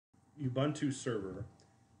Ubuntu server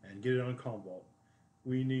and get it on CommVault,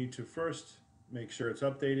 we need to first make sure it's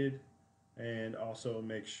updated and also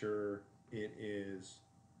make sure it is,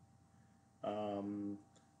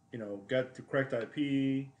 got the correct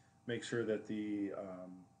IP. Make sure that the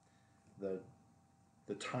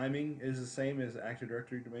the timing is the same as Active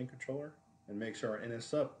Directory domain controller, and make sure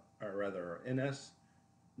our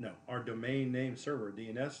our domain name server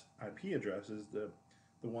DNS IP address is the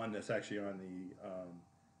one that's actually on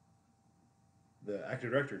the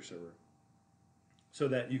Active Directory server, so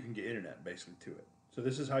that you can get internet basically to it. So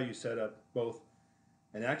this is how you set up both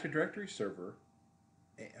an Active Directory server,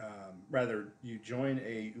 you join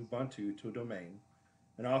a Ubuntu to a domain,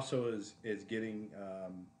 and also is getting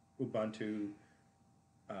Ubuntu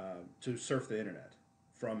to surf the internet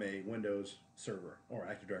from a Windows server or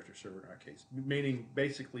Active Directory server in our case. Meaning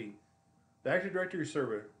basically the Active Directory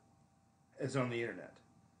server is on the internet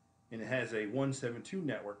and it has a 172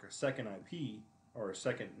 network, a second IP or a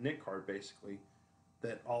second NIC card basically,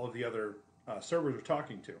 that all of the other servers are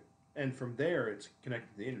talking to. And from there it's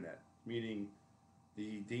connected to the internet, meaning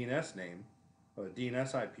the DNS name or the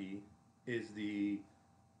DNS IP is the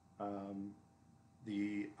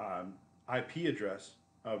IP address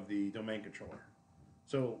of the domain controller.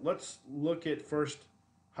 So let's look at first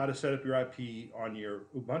how to set up your IP on your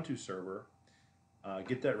Ubuntu server.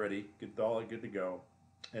 Get that ready, get all good to go,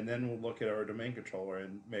 and then we'll look at our domain controller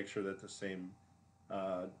and make sure that the same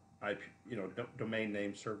IP, domain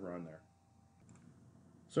name server on there.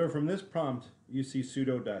 So from this prompt, you see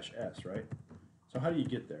sudo-s, right? So how do you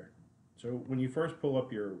get there? So when you first pull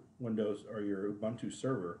up your Windows or your Ubuntu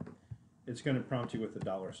server, it's going to prompt you with the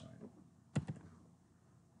 $sign.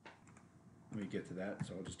 Let me get to that,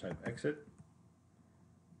 so I'll just type exit,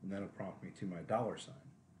 and that'll prompt me to my $sign.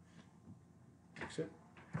 Exit,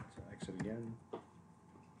 so exit again.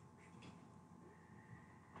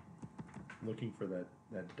 Looking for that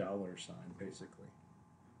 $sign, basically.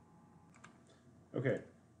 Okay,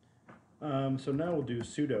 so now we'll do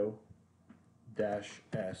sudo-s.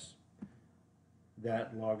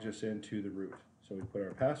 That logs us into the root. So we put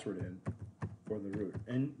our password in for the root.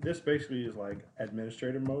 And this basically is like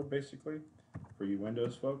administrator mode, basically, for you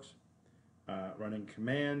Windows folks. Running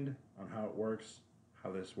command on how it works,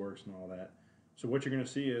 how this works and all that. So what you're going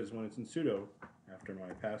to see is when it's in sudo, after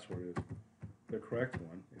my password is the correct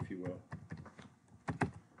one, if you will,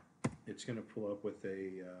 it's going to pull up with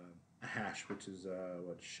a hash, which is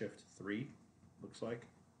shift 3 looks like.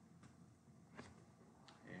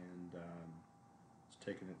 And it's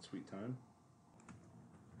taking its sweet time.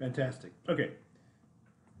 Fantastic. Okay.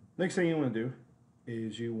 Next thing you want to do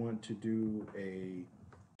is you want to do a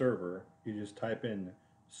server. You just type in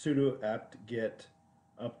sudo apt-get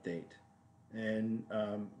update. And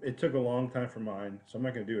it took a long time for mine, so I'm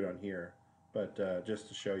not going to do it on here, but just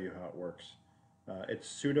to show you how it works. It's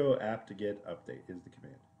sudo apt-get update is the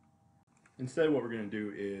command. Instead, what we're going to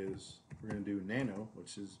do is we're going to do nano,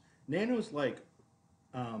 which is nano's like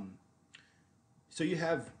so you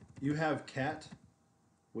have cat,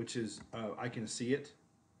 which is I can see it,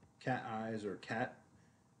 cat eyes or cat.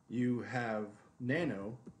 You have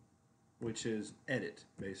nano, which is edit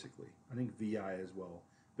basically. I think VI as well,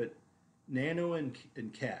 but nano and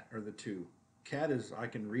cat are the two. Cat is I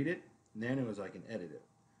can read it, nano is I can edit it.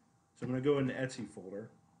 So I'm going to go in the Etsy folder.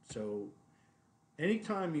 So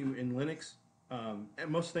anytime you in Linux, and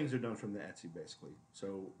most things are done from the Etsy basically.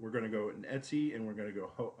 So we're going to go in Etsy and we're going to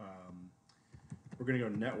go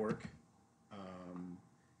network,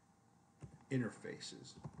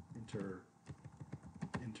 interfaces,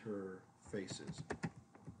 interfaces.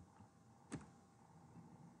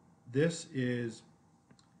 This is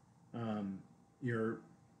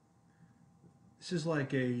this is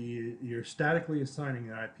like you're statically assigning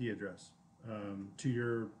an IP address to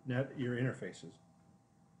your interfaces.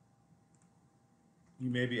 You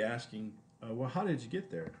may be asking, well, how did you get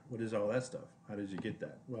there? What is all that stuff? How did you get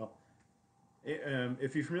that? Well,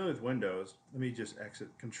 if you're familiar with Windows, let me just exit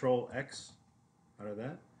Control X out of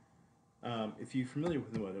that. If you're familiar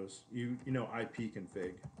with Windows, you know IP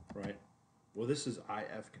config, right? Well, this is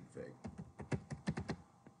IF config.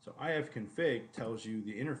 So IF config tells you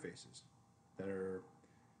the interfaces that are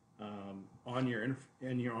on your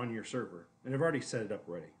server, and I've already set it up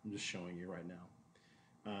already. I'm just showing you right now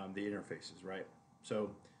the interfaces, right?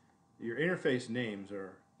 So your interface names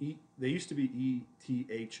are they used to be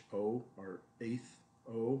ETHO or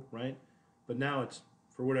ETHO, right? But now it's,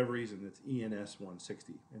 for whatever reason, it's ENS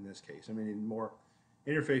 160 in this case. I mean, the more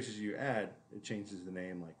interfaces you add, it changes the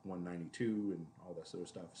name, like 192 and all that sort of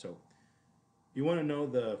stuff. So you want to know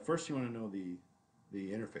the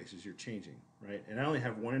interfaces you're changing, right? And I only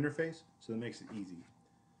have one interface, so that makes it easy.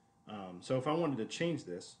 So if I wanted to change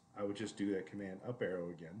this, I would just do that command up arrow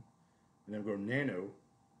again, and then go nano,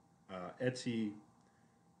 Etsy.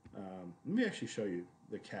 Let me actually show you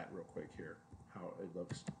the cat real quick here, how it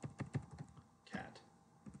looks. Cat.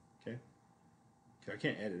 Okay. I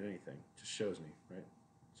can't edit anything; it just shows me, right?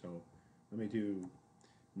 So let me do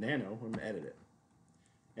nano. I'm gonna edit it,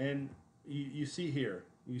 and you see here,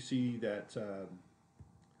 you see that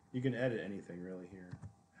you can edit anything really here,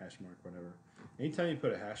 hash mark, whatever. Anytime you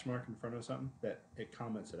put a hash mark in front of something, that it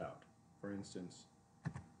comments it out. For instance,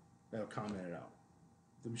 that'll comment it out.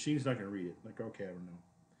 The machine's not going to read it. Like, okay, I don't know.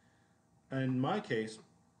 In my case,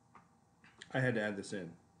 I had to add this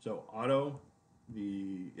in. So auto,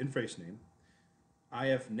 the interface name,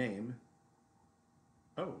 if name.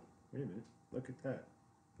 Oh, wait a minute. Look at that.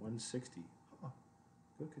 160. Oh,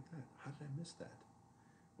 look at that. How did I miss that?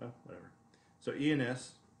 Well, whatever. So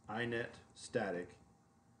ENS, inet, static.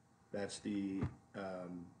 That's the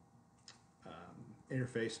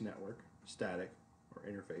interface network, static, or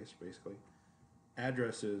interface, basically.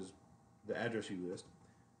 Address is the address you list.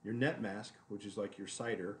 Your net mask, which is like your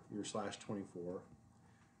CIDR, your /24.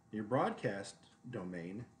 Your broadcast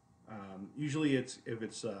domain. Usually, if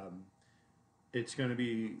it's going to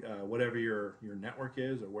be whatever your network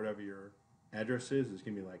is or whatever your address is. It's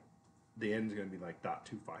going to be like the end is going to be like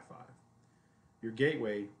 .255. Your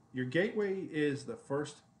gateway is the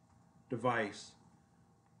first device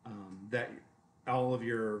that all of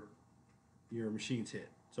your machines hit.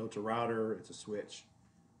 So it's a router, it's a switch.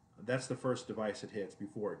 That's the first device it hits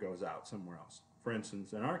before it goes out somewhere else. For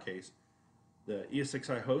instance, in our case, the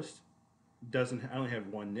ESXi host I only have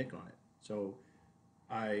one NIC on it. So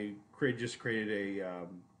I just created a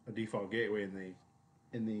default gateway in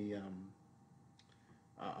the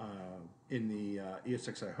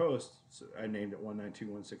ESXi host. So I named it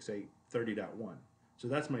 192.168.30.1. So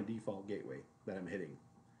that's my default gateway that I'm hitting.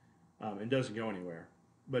 It doesn't go anywhere.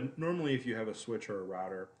 But normally if you have a switch or a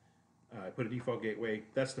router, put a default gateway,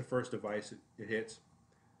 that's the first device it hits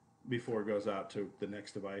before it goes out to the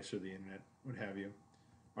next device or the internet, what have you.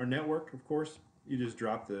 Our network, of course, you just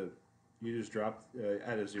drop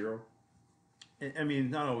add a 0. I mean,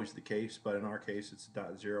 not always the case, but in our case it's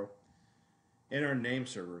 .0. And our name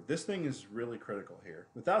server. This thing is really critical here.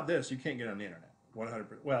 Without this, you can't get on the internet.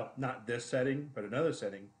 100%. Well, not this setting, but another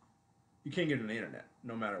setting. You can't get on the internet,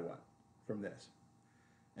 no matter what, from this.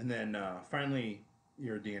 And then finally,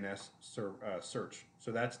 your DNS search.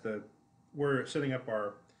 So that's we're setting up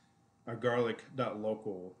our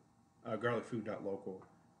garlic.local, garlicfood.local.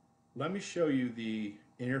 Let me show you the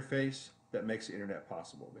interface that makes the internet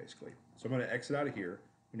possible, basically. So I'm going to exit out of here.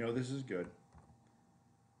 We know this is good.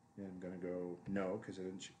 And I'm going to go no, because I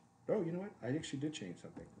didn't. Oh, you know what? I actually did change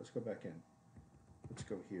something. Let's go back in. Let's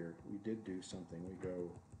go here. We did do something. We go,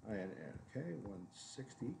 okay,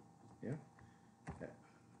 160. Yeah.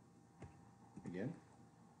 Again.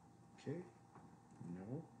 Okay.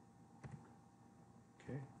 No.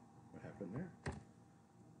 Okay. What happened there?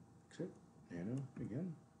 Exit. Nano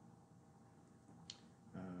again.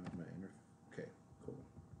 Okay, cool.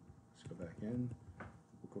 Let's go back in.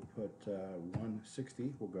 We'll go put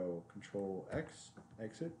 160. We'll go Control X,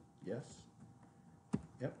 exit. Yes.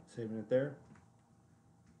 Yep, saving it there.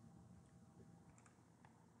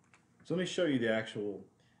 So let me show you the actual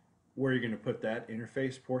where you're going to put that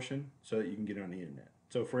interface portion so that you can get on the internet.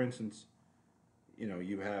 So for instance,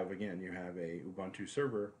 you have a Ubuntu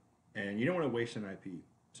server and you don't want to waste an IP.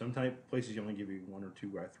 Some places you only give you 1 or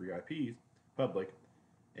 2 or 3 IPs, public,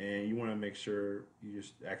 and you want to make sure you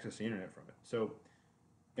just access the internet from it. So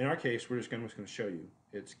in our case, we're just going to show you.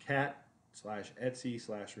 It's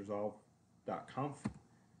cat/etsy/resolve.conf.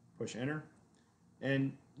 Push enter.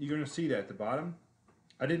 And you're going to see that at the bottom.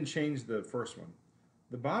 I didn't change the first one.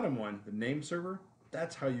 The bottom one, the name server,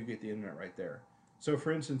 that's how you get the internet right there. So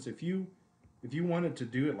for instance, if you wanted to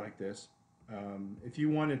do it like this, if you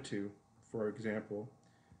wanted to, for example,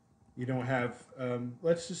 you don't have,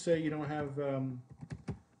 let's just say you don't have a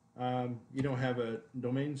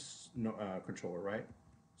domain controller, right?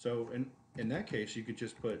 So in that case, you could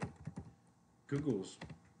just put Google's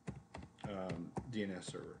DNS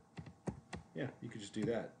server. Yeah, you could just do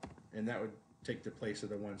that, and that would take the place of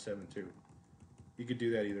the 172. You could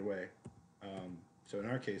do that either way. So in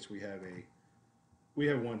our case, we have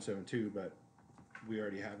 172, but we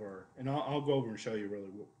already have our, and I'll go over and show you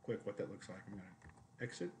really quick what that looks like. I'm going to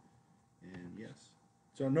exit, and yes.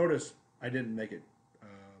 So notice I didn't make it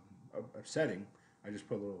a setting. I just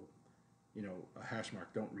put a little, a hash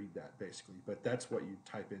mark. Don't read that, basically. But that's what you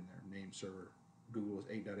type in there, name server. Google's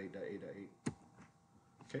 8.8.8.8.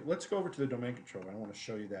 Okay, let's go over to the domain controller. I want to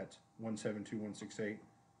show you that 172.168.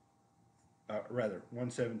 rather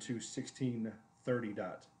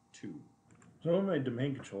 172.16.30.2. So I'm on my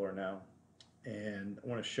domain controller now, and I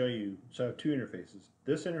want to show you. So I have two interfaces.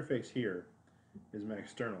 This interface here is my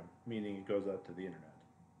external, meaning it goes out to the internet.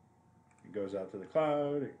 It goes out to the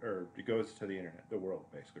cloud, or it goes to the internet, the world,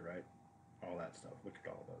 basically, right? All that stuff. Look at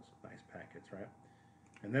all those nice packets, right?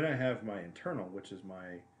 And then I have my internal, which is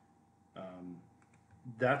my,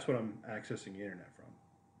 that's what I'm accessing the internet from.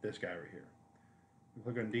 This guy right here.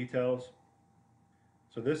 Click on details.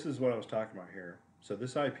 So this is what I was talking about here. So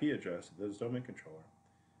this IP address, this domain controller,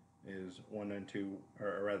 is 192,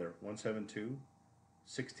 or rather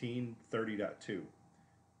 172.16.30.2.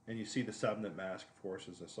 And you see the subnet mask, of course,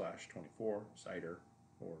 is a /24 CIDR,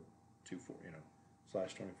 or 24,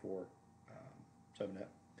 /24 subnet,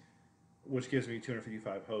 which gives me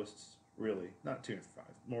 255 hosts. Really, not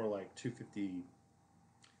 255, more like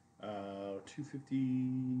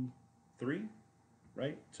 253,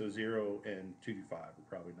 right? So 0 and 225 are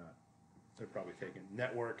probably not. They're probably taken.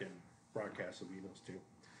 Network and broadcast will be those two.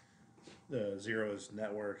 The 0 is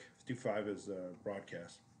network, 255 is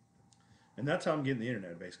broadcast. And that's how I'm getting the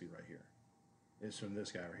internet basically right here. Is from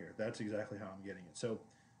this guy right here. That's exactly how I'm getting it. So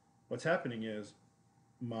what's happening is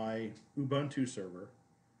my Ubuntu server,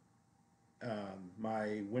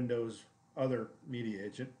 my Windows other media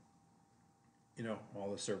agent, all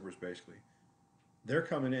the servers basically, they're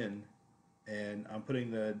coming in, and I'm putting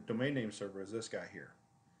the domain name server as this guy here.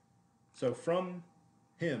 So from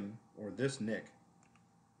him, or this NIC,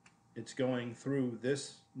 it's going through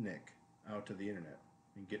this NIC out to the internet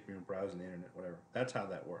and get me browsing the internet, whatever. That's how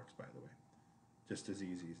that works, by the way. Just as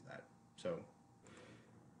easy as that. So,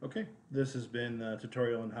 okay, this has been a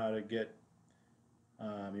tutorial on how to get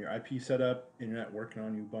your IP set up, internet working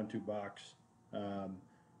on Ubuntu box.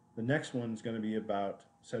 The next one's going to be about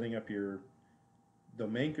setting up your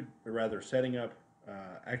domain, or rather setting up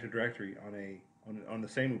Active Directory on the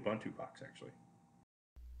same Ubuntu box, actually.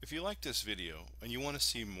 If you like this video and you want to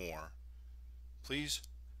see more, please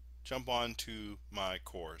jump on to my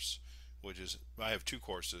course, which is, I have two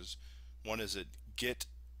courses. One is at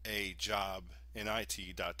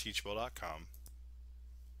getajobinit.teachable.com,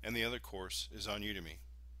 and the other course is on Udemy.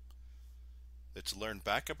 It's Learn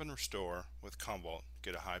Backup and Restore with CommVault,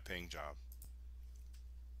 get a high-paying job.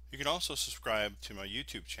 You can also subscribe to my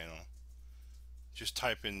YouTube channel. Just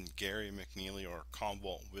type in Gary McNeely or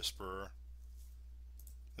CommVault Whisperer.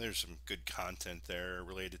 There's some good content there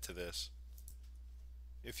related to this.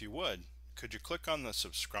 If you would, could you click on the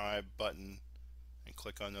subscribe button and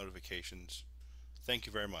click on notifications? Thank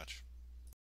you very much.